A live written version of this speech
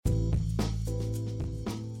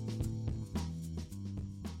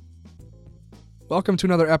Welcome to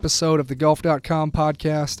another episode of the Golf.com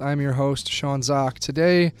podcast. I'm your host, Sean Zock.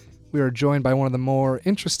 Today, we are joined by one of the more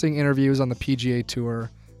interesting interviews on the PGA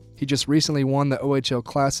Tour. He just recently won the OHL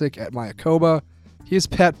Classic at Mayakoba. He is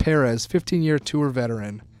Pat Perez, 15-year tour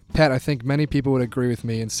veteran. Pat, I think many people would agree with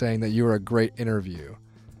me in saying that you were a great interview.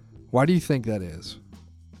 Why do you think that is?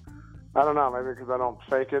 I don't know, maybe because I don't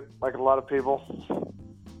fake it like a lot of people.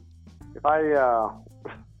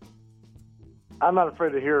 I'm not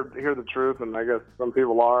afraid to hear the truth, and I guess some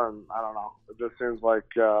people are, and I don't know. It just seems like,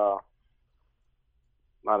 I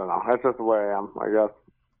don't know. That's just the way I am, I guess.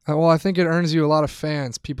 Well, I think it earns you a lot of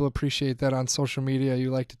fans. People appreciate that on social media. You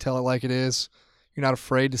like to tell it like it is. You're not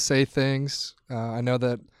afraid to say things. I know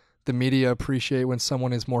that the media appreciate when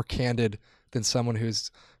someone is more candid than someone who's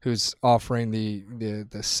offering the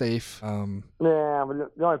safe. Yeah,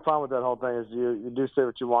 but the only problem with that whole thing is you do say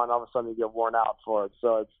what you want, and all of a sudden you get worn out for it.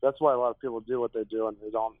 So that's why a lot of people do what they do, and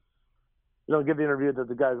they don't give the interview that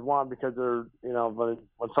the guys want because they're But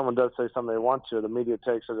when someone does say something they want to, the media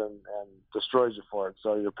takes it and destroys you for it.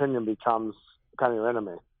 So your opinion becomes kind of your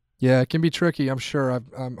enemy. Yeah, it can be tricky. I'm sure.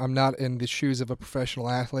 I'm not in the shoes of a professional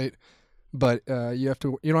athlete, but you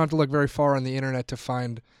don't have to look very far on the internet to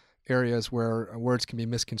find areas where words can be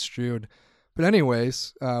misconstrued. But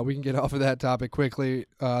anyways, we can get off of that topic quickly.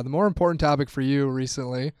 The more important topic for you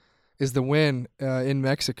recently is the win in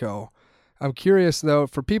Mexico. I'm curious though,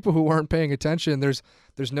 for people who weren't paying attention, there's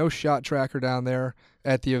no shot tracker down there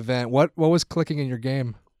at the event. What was clicking in your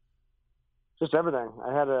game? Just everything.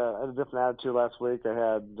 I had a different attitude last week. I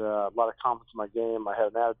had a lot of confidence in my game. I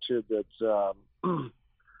had an attitude that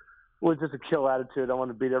was just a kill attitude. I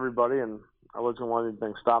wanted to beat everybody, and I wasn't going to want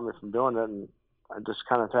anything to stop me from doing it. And I just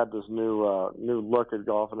kind of had this new look at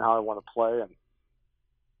golf and how I want to play.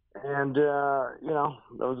 And that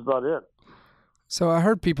was about it. So I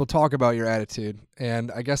heard people talk about your attitude,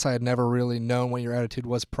 and I guess I had never really known what your attitude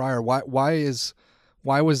was prior. Why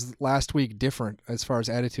was last week different as far as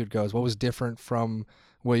attitude goes? What was different from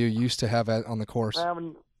what you used to have on the course?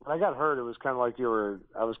 When I got hurt, it was kind of like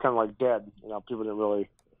I was kind of like dead. People didn't really,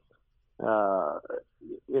 I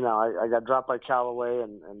got dropped by Callaway,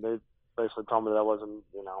 and they basically told me that I wasn't,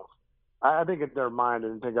 I think in their mind, they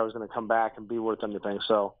didn't think I was going to come back and be worth anything.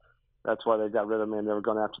 So that's why they got rid of me, and they were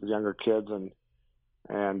going after the younger kids, and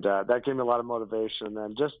that gave me a lot of motivation. And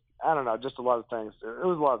then just a lot of things. It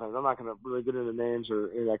was a lot of things. I'm not going to really get into names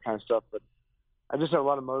or any of that kind of stuff, but I just had a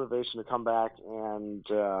lot of motivation to come back and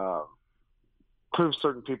prove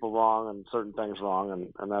certain people wrong and certain things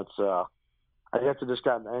wrong. And that's, I guess I just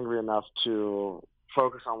gotten angry enough to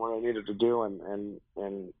focus on what I needed to do and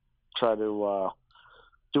try to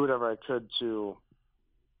do whatever I could to,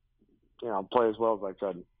 play as well as I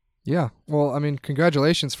could. Yeah. Well, I mean,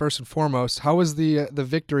 congratulations first and foremost. How was the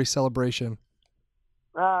victory celebration?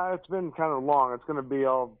 It's been kind of long. It's going to be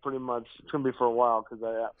it's going to be for a while because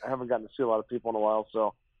I haven't gotten to see a lot of people in a while.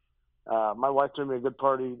 So my wife threw me a good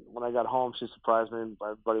party when I got home. She surprised me.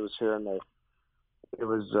 Everybody was here, and it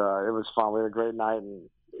was fun. We had a great night, and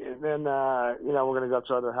then we're going to go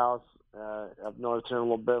to our other house up north here in a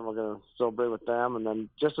little bit, and we're going to celebrate with them. And then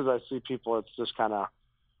just as I see people, it's just kind of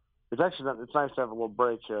it's nice to have a little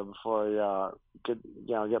break here before I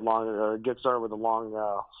get started with a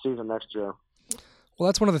long season next year. Well,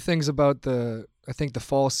 that's one of the things about the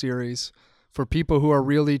fall series for people who are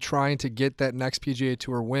really trying to get that next PGA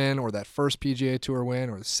Tour win or that first PGA Tour win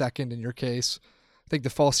or the second in your case. I think the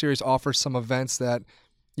fall series offers some events that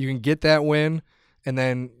you can get that win, and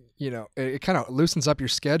then it kind of loosens up your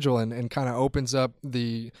schedule and kind of opens up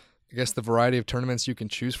the variety of tournaments you can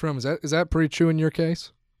choose from. Is that pretty true in your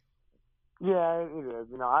case? Yeah, it is.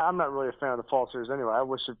 I'm not really a fan of the fall series anyway. I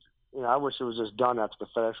wish it was just done after the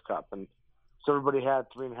FedEx Cup, and so everybody had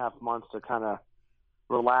 3.5 months to kind of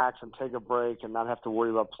relax and take a break and not have to worry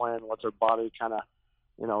about playing, let their body kind of,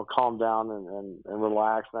 calm down and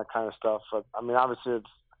relax and that kind of stuff. But I mean, obviously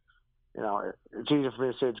it's easier for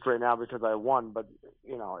me to say it's great now because I won, but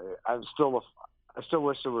I still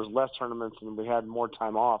wish there was less tournaments and we had more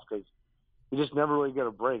time off because you just never really get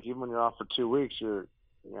a break. Even when you're off for 2 weeks, you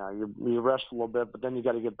rest a little bit, but then you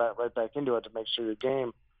got to get right back into it to make sure your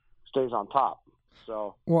game stays on top.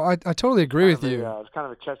 So, well, I totally agree with you. It's kind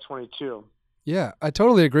of a catch-22. Yeah, I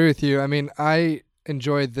totally agree with you. I mean, I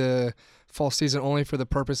enjoyed the fall season only for the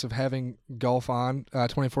purpose of having golf on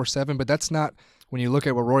 24/7, but that's not when you look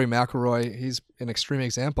at what Rory McIlroy, he's an extreme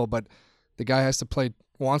example, but the guy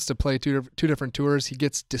wants to play two different tours. He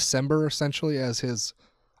gets December essentially as his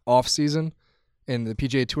off season. And the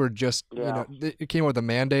PGA Tour it came up with a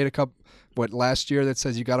mandate last year that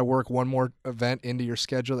says you got to work one more event into your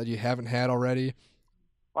schedule that you haven't had already.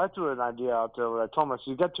 Well, I threw an idea out there where I told him, I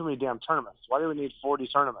said, you got too many damn tournaments. Why do we need 40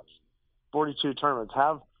 tournaments? 42 tournaments.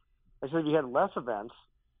 I said, if you had less events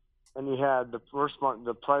and you had the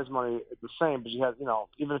prize money the same, but you had,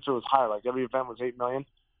 even if it was higher, like every event was $8 million,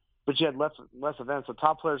 but you had less events, the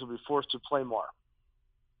top players would be forced to play more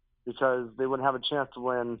because they wouldn't have a chance to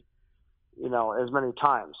win, as many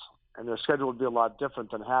times. And their schedule would be a lot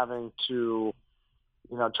different than having to,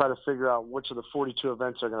 try to figure out which of the 42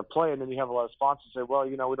 events they're going to play. And then you have a lot of sponsors say, well,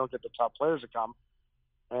 we don't get the top players to come.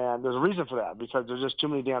 And there's a reason for that because there's just too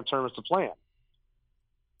many damn tournaments to play in.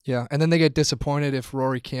 Yeah, and then they get disappointed if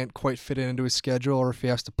Rory can't quite fit it into his schedule or if he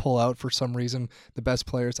has to pull out for some reason the best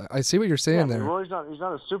players. I see what you're saying there. Rory's he's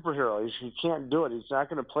not a superhero. He can't do it. He's not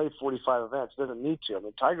going to play 45 events. He doesn't need to. I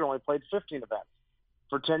mean, Tiger only played 15 events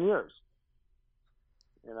for 10 years.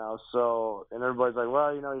 So, and everybody's like,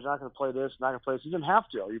 well, he's not going to play this, not going to play this. He didn't have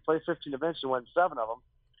to. You play 15 events, you win 7 of them.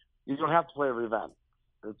 You don't have to play every event.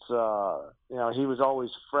 It's, he was always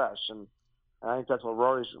fresh. And I think that's what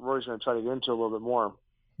Rory's going to try to get into a little bit more.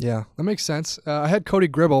 Yeah, that makes sense. I had Cody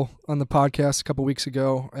Gribble on the podcast a couple weeks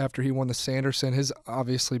ago after he won the Sanderson. His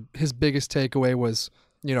biggest takeaway was,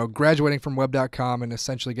 graduating from web.com and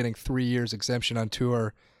essentially getting 3 years exemption on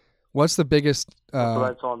tour. What's the biggest? That's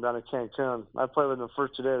what I told him down in Cancun. I played with him the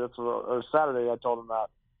first 2 days. Or Saturday, I told him that.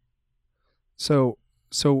 So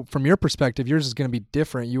from your perspective, yours is going to be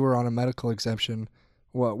different. You were on a medical exemption.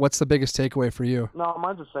 What's the biggest takeaway for you? No,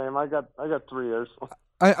 mine's the same. I got 3 years.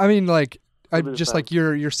 I mean, like. Just like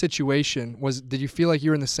your situation did you feel like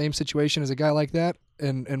you were in the same situation as a guy like that?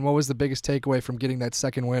 And what was the biggest takeaway from getting that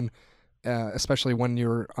second win, especially when you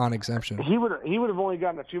were on exemption? He would have only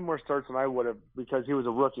gotten a few more starts than I would have because he was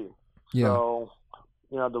a rookie. Yeah. So,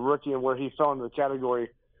 the rookie and where he fell into the category,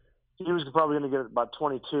 he was probably going to get about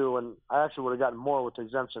 22, and I actually would have gotten more with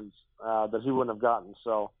exemptions that he wouldn't have gotten.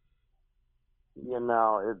 So,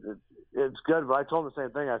 it's good. But I told him the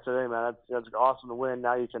same thing. I said, hey, man, that's awesome to win.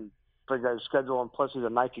 Now you can figure out your schedule, and plus he's a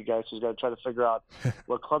Nike guy, so he's got to try to figure out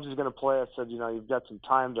what clubs he's going to play. I said, you've got some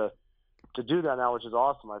time to do that now, which is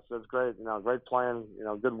awesome. I said, it's great, great plan,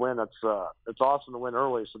 good win. It's awesome to win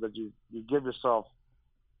early so that you give yourself,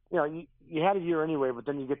 you had a year anyway, but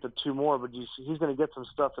then you get the 2 more, but he's going to get some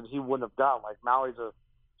stuff that he wouldn't have gotten. Like Maui's a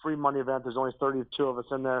free money event. There's only 32 of us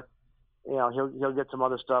in there. He'll get some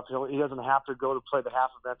other stuff. He doesn't have to go to play the half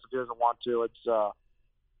events if he doesn't want to.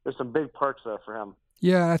 There's some big perks there for him.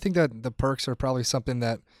 Yeah, I think that the perks are probably something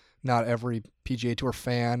that not every PGA Tour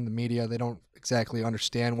fan, the media, they don't exactly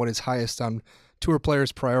understand what is highest on tour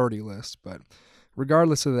players' priority list. But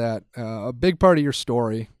regardless of that, a big part of your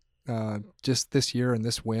story just this year and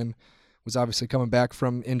this win was obviously coming back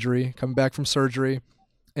from injury, coming back from surgery.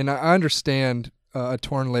 And I understand a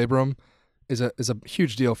torn labrum is a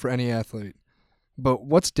huge deal for any athlete. But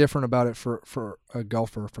what's different about it for a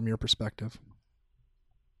golfer from your perspective?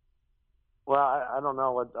 Well, I don't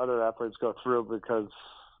know what other athletes go through because,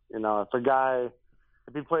 if a guy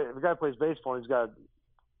plays baseball, he's got,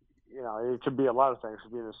 it could be a lot of things. It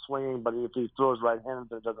could be in his swinging, but if he throws right-handed,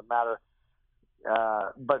 then it doesn't matter.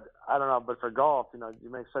 But I don't know. But for golf, you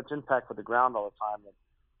make such impact with the ground all the time that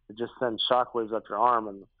it just sends shockwaves up your arm.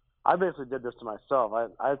 And I basically did this to myself.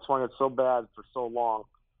 I had swung it so bad for so long,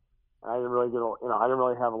 and I didn't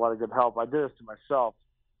really have a lot of good help. I did this to myself,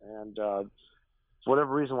 and for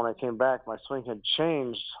whatever reason, when I came back, my swing had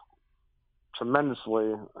changed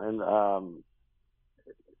tremendously, and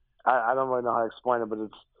I don't really know how to explain it, but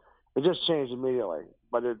it just changed immediately.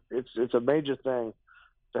 But it's a major thing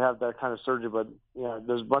to have that kind of surgery. But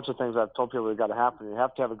there's a bunch of things I've told people that got to happen. You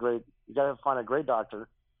got to find a great doctor.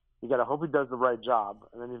 You got to hope he does the right job,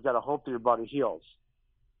 and then you've got to hope that your body heals.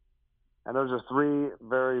 And those are 3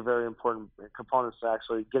 very, very important components to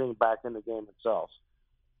actually getting back in the game itself.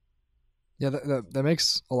 Yeah, that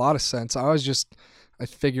makes a lot of sense. I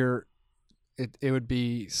figure it would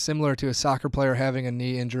be similar to a soccer player having a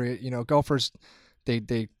knee injury. Golfers,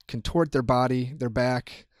 they contort their body, their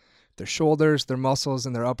back, their shoulders, their muscles,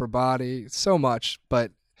 and their upper body so much.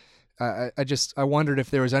 But I wondered if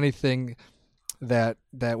there was anything that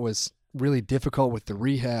was really difficult with the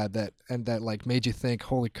rehab that like made you think,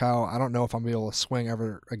 holy cow, I don't know if I'm gonna be able to swing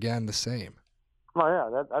ever again the same. Oh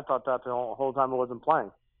yeah, I thought that the whole time I wasn't playing.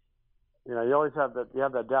 You always have that. You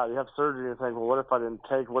have that doubt. You have surgery and think, well, what if I didn't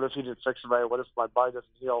take? What if he didn't fix it right? What if my body doesn't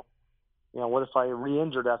heal? What if I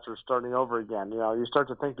re-injured after starting over again? You start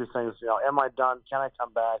to think these things. Am I done? Can I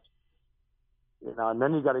come back? And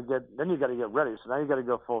then you got to get ready. So now you got to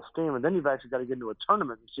go full steam, and then you've actually got to get into a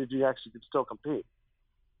tournament and see if you actually can still compete.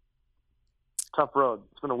 Tough road.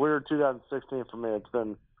 It's been a weird 2016 for me. It's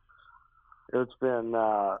been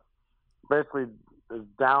basically as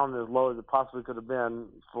down as low as it possibly could have been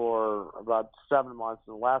for about 7 months,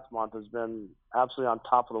 and the last month has been absolutely on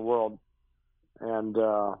top of the world. And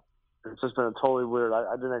it's just been totally weird.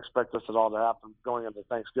 I didn't expect this at all to happen going into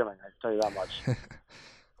Thanksgiving, I can tell you that much.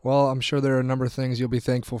 Well, I'm sure there are a number of things you'll be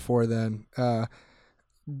thankful for then.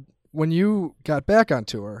 When you got back on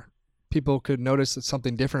tour, people could notice that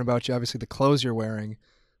something different about you. Obviously, the clothes you're wearing,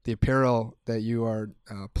 the apparel that you are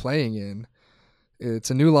playing in. It's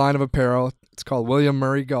a new line of apparel. It's called William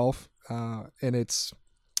Murray Golf, and it's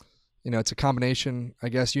a combination. I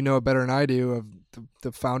guess you know it better than I do, of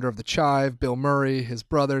the founder of the Chive, Bill Murray, his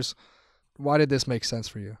brothers. Why did this make sense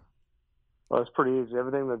for you? Well, it's pretty easy.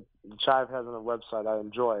 Everything that the Chive has on their website, I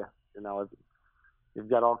enjoy. You've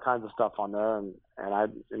got all kinds of stuff on there,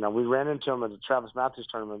 and we ran into him at the Travis Matthews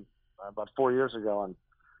tournament about 4 years ago, and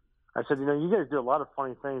I said, you guys do a lot of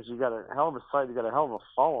funny things. You got a hell of a site. You got a hell of a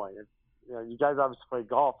following. You guys obviously play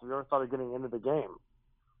golf. Have you ever thought of getting into the game?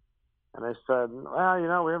 And they said,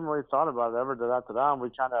 well, we haven't really thought about it ever. And we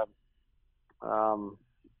kind of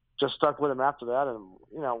just stuck with him after that, and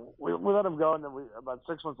we let him go. And then about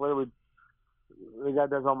 6 months later, the guy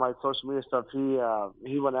does all my social media stuff.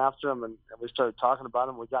 He went after him, and we started talking about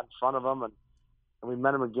him. We got in front of him, and we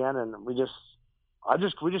met him again, and we just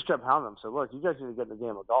kept hounding him. Said, look, you guys need to get in the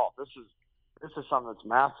game of golf. This is something that's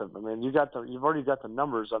massive. I mean, you've already got the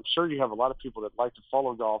numbers. I'm sure you have a lot of people that like to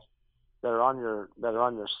follow golf that are on your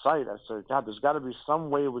site. I said, God, there's got to be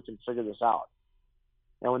some way we can figure this out.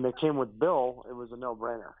 And when they came with Bill, it was a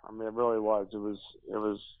no-brainer. I mean, it really was. It was.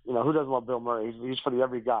 Who doesn't love Bill Murray? He's for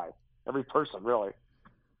every guy, every person, really.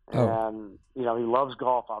 Oh. And he loves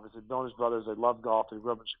golf. Obviously, Bill and his brothers, they love golf. They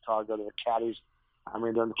grew up in Chicago. They're caddies. I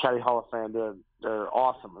mean, they're in the Caddy Hall of Fame. They're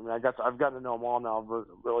awesome. I mean, I've gotten to know them all now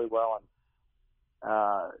really well, and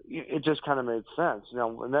it just kind of made sense,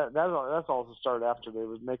 And that's also started after they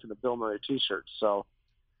was making the Bill Murray T-shirts. So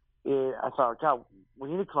I thought, God, we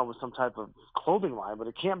need to come up with some type of clothing line, but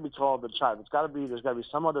it can't be called the Chive. There's got to be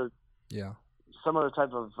some other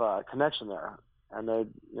type of connection there. And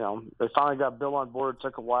they finally got Bill on board. It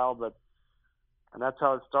took a while, and that's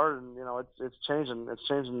how it started. And it's changing. It's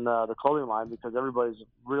changing the clothing line because everybody's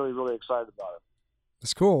really, really excited about it.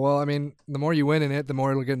 That's cool. Well, I mean, the more you win in it, the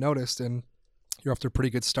more it'll get noticed, and you're off to a pretty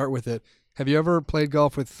good start with it. Have you ever played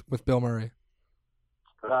golf with Bill Murray?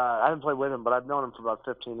 I haven't played with him, but I've known him for about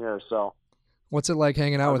 15 years. So, what's it like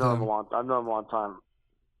hanging out with him? I've known him a long time.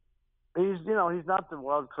 He's not the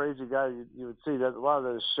wild, crazy guy you would see. That a lot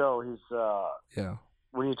of his show, he's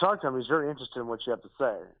when you talk to him, he's very interested in what you have to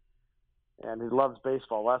say. And he loves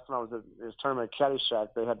baseball. Last time I was at his tournament at Caddyshack,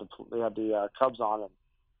 they had the Cubs on, and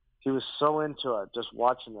he was so into it, just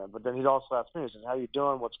watching them. But then he'd also ask me, he says, "How you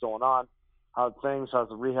doing? What's going on? How's things? How's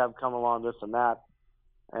the rehab coming along? This and that."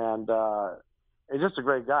 And he's just a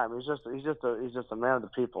great guy. I mean, he's just a man of the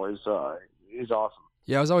people. He's awesome.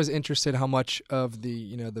 Yeah, I was always interested how much of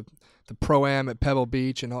the pro-am at Pebble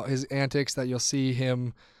Beach and all his antics that you'll see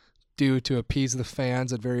him do to appease the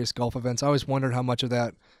fans at various golf events. I always wondered how much of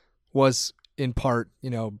that was in part,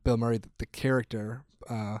 Bill Murray, the character.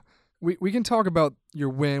 We can talk about your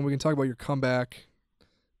win. We can talk about your comeback,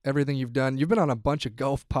 everything you've done. You've been on a bunch of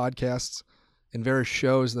golf podcasts and various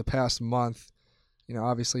shows the past month.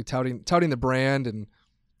 Obviously touting the brand and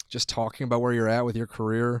just talking about where you're at with your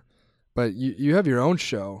career. But you have your own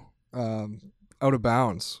show, Out of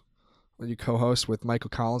Bounds, where you co-host with Michael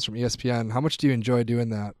Collins from ESPN. How much do you enjoy doing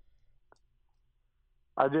that?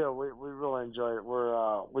 I do. We really enjoy it.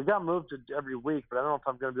 We got moved to every week, but I don't know if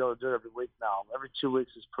I'm going to be able to do it every week now. Every 2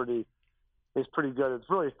 weeks is pretty good. It's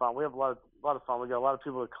really fun. We have a lot of fun. We got a lot of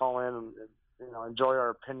people that call in and enjoy our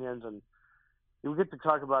opinions, and we get to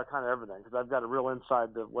talk about kind of everything because I've got a real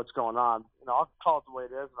insight to what's going on. I'll call it the way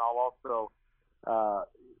it is, and I'll also,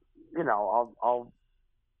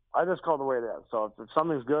 I just call it the way it is. So if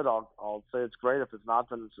something's good, I'll say it's great. If it's not,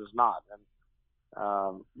 then it's just not. And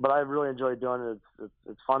but I really enjoy doing it.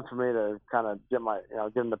 It's fun for me to kind of get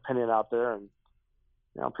an opinion out there, and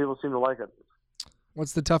people seem to like it.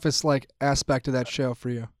 What's the toughest aspect of that show for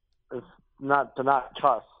you? It's not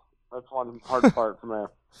cuss. That's one hard part for me.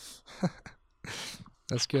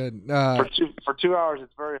 That's good. For 2 hours,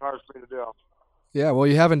 it's very hard for me to do. Yeah, well,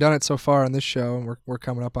 you haven't done it so far on this show, and we're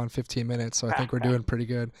coming up on 15 minutes, so I think we're doing pretty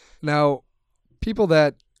good. Now, people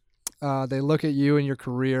that they look at you and your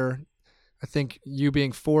career, I think you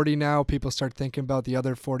being 40 now, people start thinking about the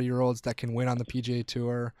other 40-year-olds that can win on the PGA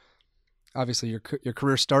Tour. Obviously, your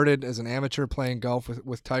career started as an amateur playing golf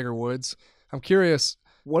with Tiger Woods. I'm curious,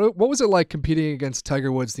 what was it like competing against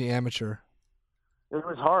Tiger Woods, the amateur? It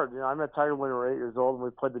was hard. I met Tiger when we were 8 years old, and we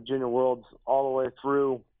played the Junior Worlds all the way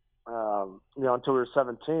through until we were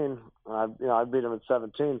 17. I beat him at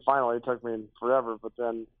 17. Finally, it took me forever, but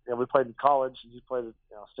then we played in college. He played at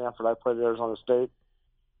Stanford. I played at Arizona State,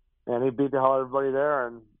 and he beat the hell out of everybody there.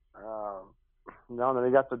 And and then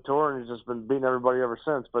he got the tour, and he's just been beating everybody ever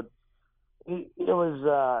since. But he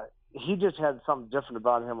just had something different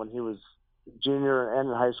about him when he was junior and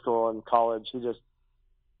in high school and college. He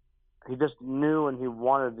just knew, and he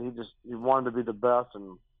wanted to be the best,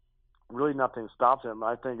 and really nothing stopped him.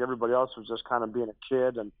 I think everybody else was just kind of being a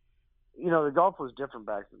kid, and the golf was different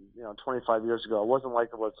back then, 25 years ago. It wasn't like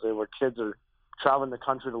it was today, where kids are traveling the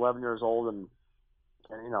country at 11 years old and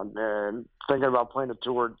thinking about playing a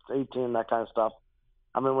tour at 18, that kind of stuff.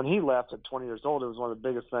 I mean, when he left at 20 years old, it was one of the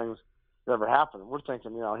biggest things that ever happened. We're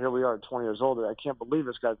thinking, here we are at 20 years old. I can't believe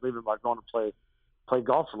this guy's leaving about going to play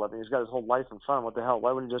golf for a living. He's got his whole life in front of him. What the hell?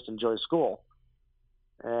 Why wouldn't he just enjoy school?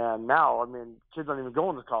 And now, I mean, kids aren't even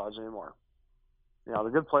going to college anymore. The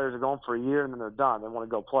good players are going for a year and then they're done. They want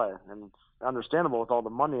to go play. And it's understandable with all the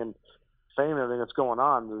money and fame and everything that's going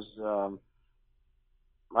on.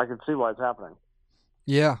 I can see why it's happening.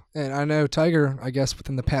 Yeah, and I know Tiger, I guess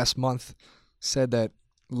within the past month, said that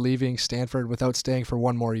leaving Stanford without staying for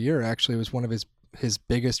one more year actually was one of his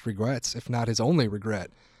biggest regrets, if not his only regret.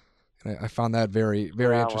 And I found that very,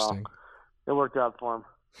 very interesting. Well, it worked out for him.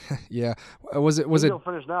 Yeah. Was it? He'll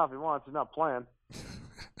finish now if he wants. He's not playing.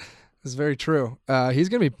 It's very true. He is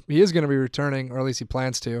going to be returning, or at least he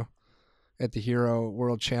plans to, at the Hero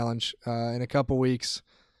World Challenge in a couple weeks.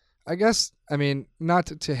 I guess, I mean, not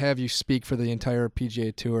to have you speak for the entire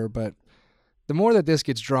PGA Tour, but the more that this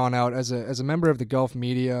gets drawn out as a member of the golf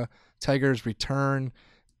media, Tiger's return,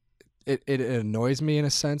 it annoys me in a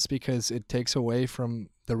sense, because it takes away from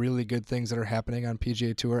the really good things that are happening on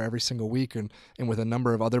PGA Tour every single week, and with a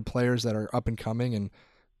number of other players that are up and coming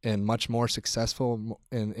and much more successful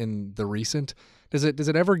in the recent. Does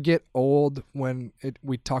it ever get old when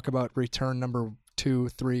we talk about return number 2,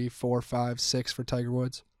 3, 4, 5, 6 for Tiger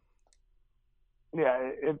Woods? Yeah,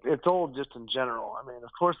 it's old just in general. I mean, of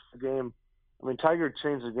course, the game. I mean, Tiger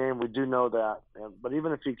changed the game. We do know that. But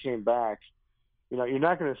even if he came back, you're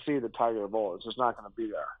not going to see the Tiger of old. It's just not going to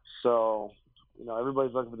be there. So,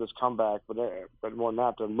 everybody's looking for this comeback, but more than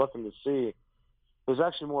that, they're looking to see. There's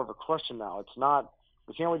actually more of a question now. It's not.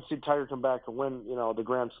 We can't wait to see Tiger come back and win, the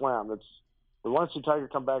Grand Slam. We want to see Tiger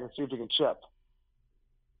come back and see if he can chip.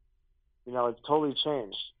 It's totally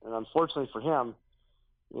changed, and unfortunately for him,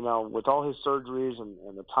 with all his surgeries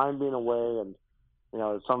and the time being away, and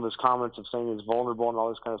some of his comments of saying he's vulnerable and all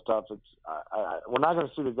this kind of stuff, we're not going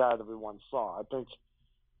to see the guy that we once saw.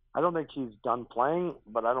 I don't think he's done playing,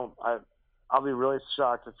 but I'll be really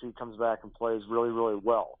shocked if he comes back and plays really, really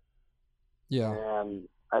well. Yeah. And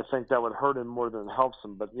I think that would hurt him more than it helps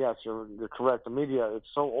him. But yes, you're correct. The media, it's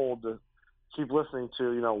so old to keep listening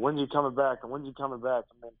to, when's he coming back and when's he coming back.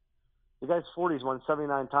 I mean, the guy's 40. He's won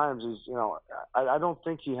 79 times. He's, I don't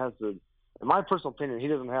think he has in my personal opinion, he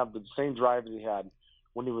doesn't have the same drive that he had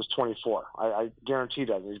when he was 24. I guarantee he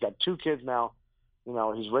doesn't. He's got 2 kids now.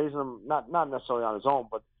 He's raising them, not necessarily on his own,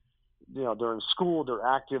 but, they're in school, they're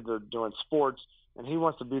active, they're doing sports, and he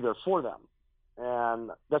wants to be there for them.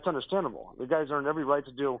 And that's understandable. The guy's earned every right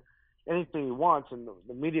to do anything he wants, and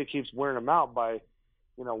the media keeps wearing him out by,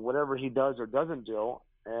 whatever he does or doesn't do.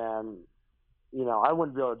 And, I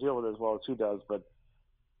wouldn't be able to deal with it as well as he does, but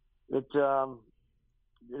it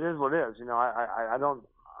is what it is. I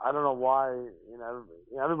don't know why,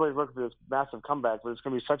 everybody's looking for this massive comeback, but it's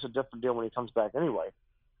going to be such a different deal when he comes back anyway,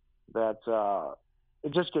 that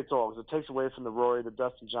it just gets old. It takes away from the Rory, the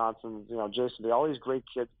Dustin Johnson, Jason Day, all these great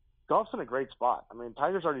kids. Golf's in a great spot. I mean,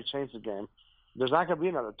 Tiger's already changed the game. There's not going to be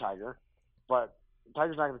another Tiger, but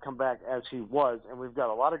Tiger's not going to come back as he was, and we've got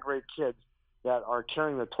a lot of great kids that are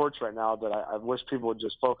carrying the torch right now that I wish people would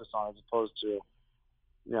just focus on, as opposed to,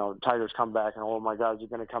 Tiger's come back and, oh my God, is he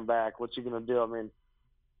going to come back? What's he going to do? I mean,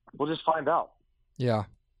 we'll just find out. Yeah.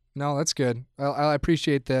 No, that's good. I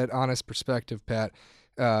appreciate that honest perspective, Pat.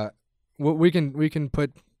 We can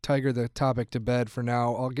put Tiger the topic to bed for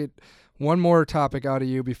now. I'll get one more topic out of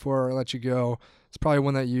you before I let you go. It's probably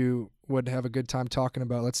one that you would have a good time talking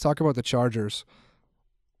about. Let's talk about the Chargers.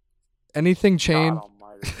 Anything change?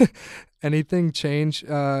 Anything change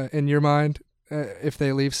in your mind if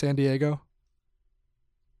they leave San Diego?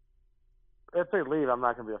 If they leave, I'm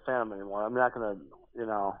not going to be a fan of them anymore. I'm not going to,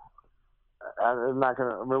 I'm not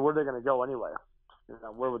going to. I mean, where are they going to go anyway?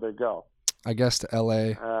 Where would they go? I guess to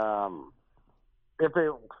L.A.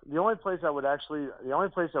 The only place I would actually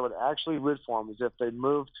root for them is if they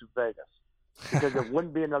moved to Vegas, because it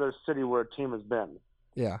wouldn't be another city where a team has been.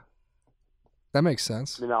 Yeah, that makes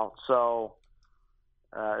sense. So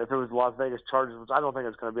If it was Las Vegas Chargers, which I don't think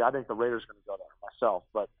it's going to be, I think the Raiders are going to go there myself.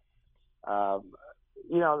 But,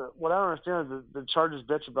 what I don't understand is the Chargers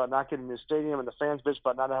bitch about not getting a new stadium and the fans bitch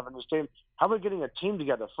about not having a new stadium. How about getting a team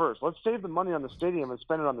together first? Let's save the money on the stadium and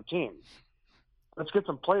spend it on the team. Let's get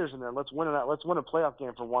some players in there. Let's win it. Let's win a playoff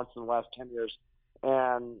game for once in the last 10 years,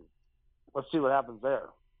 and let's see what happens there.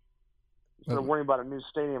 Instead of worrying about a new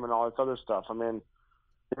stadium and all this other stuff. I mean,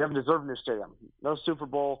 they haven't deserved a new stadium. No Super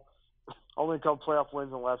Bowl. Only a couple playoff wins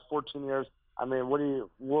in the last 14 years. I mean, what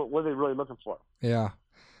are they really looking for? Yeah.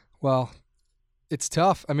 Well, it's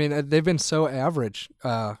tough. I mean, they've been so average,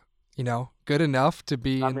 good enough to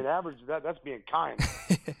be. Average, that's being kind.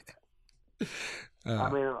 I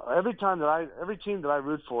mean, every team that I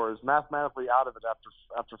root for is mathematically out of it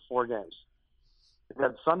after 4 games. You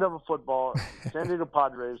got Sun Devil football, San Diego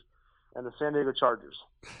Padres, and the San Diego Chargers.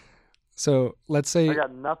 So let's say I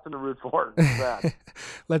got nothing to root for. That.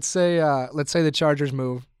 let's say the Chargers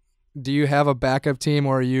move. Do you have a backup team,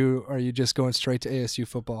 or are you just going straight to ASU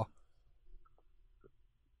football?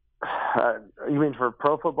 You mean for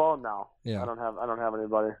pro football? No. Yeah. I don't have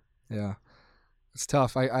anybody. Yeah. It's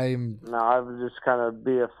tough. I would just kind of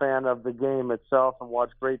be a fan of the game itself and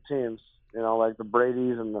watch great teams. Like the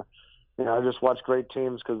Brady's and I just watch great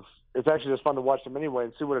teams because it's actually just fun to watch them anyway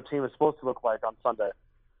and see what a team is supposed to look like on Sunday.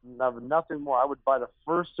 Nothing more. I would buy the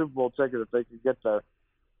first Super Bowl ticket if they could get there,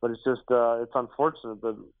 but it's just it's unfortunate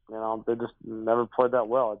that they just never played that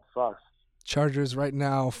well. It sucks. Chargers right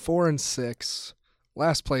now 4-6,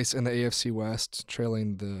 last place in the AFC West,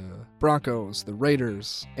 trailing the Broncos, the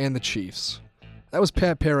Raiders, and the Chiefs. That was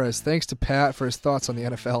Pat Perez. Thanks to Pat for his thoughts on the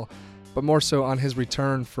NFL, but more so on his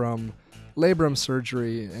return from labrum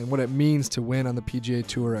surgery and what it means to win on the PGA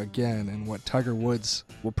Tour again, and what Tiger Woods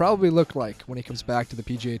will probably look like when he comes back to the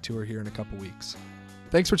PGA Tour here in a couple weeks.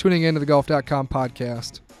 Thanks for tuning in to the Golf.com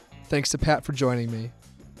podcast. Thanks to Pat for joining me.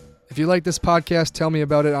 If you like this podcast, tell me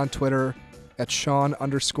about it on Twitter at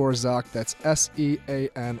Sean_Zak. That's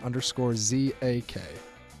SEAN_ZAK.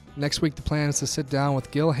 Next week, the plan is to sit down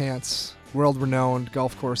with Gil Hanse, world-renowned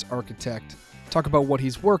golf course architect, talk about what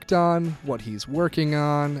he's worked on, what he's working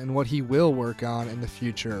on, and what he will work on in the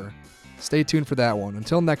future. Stay tuned for that one.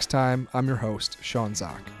 Until next time, I'm your host, Sean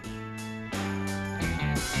Zak.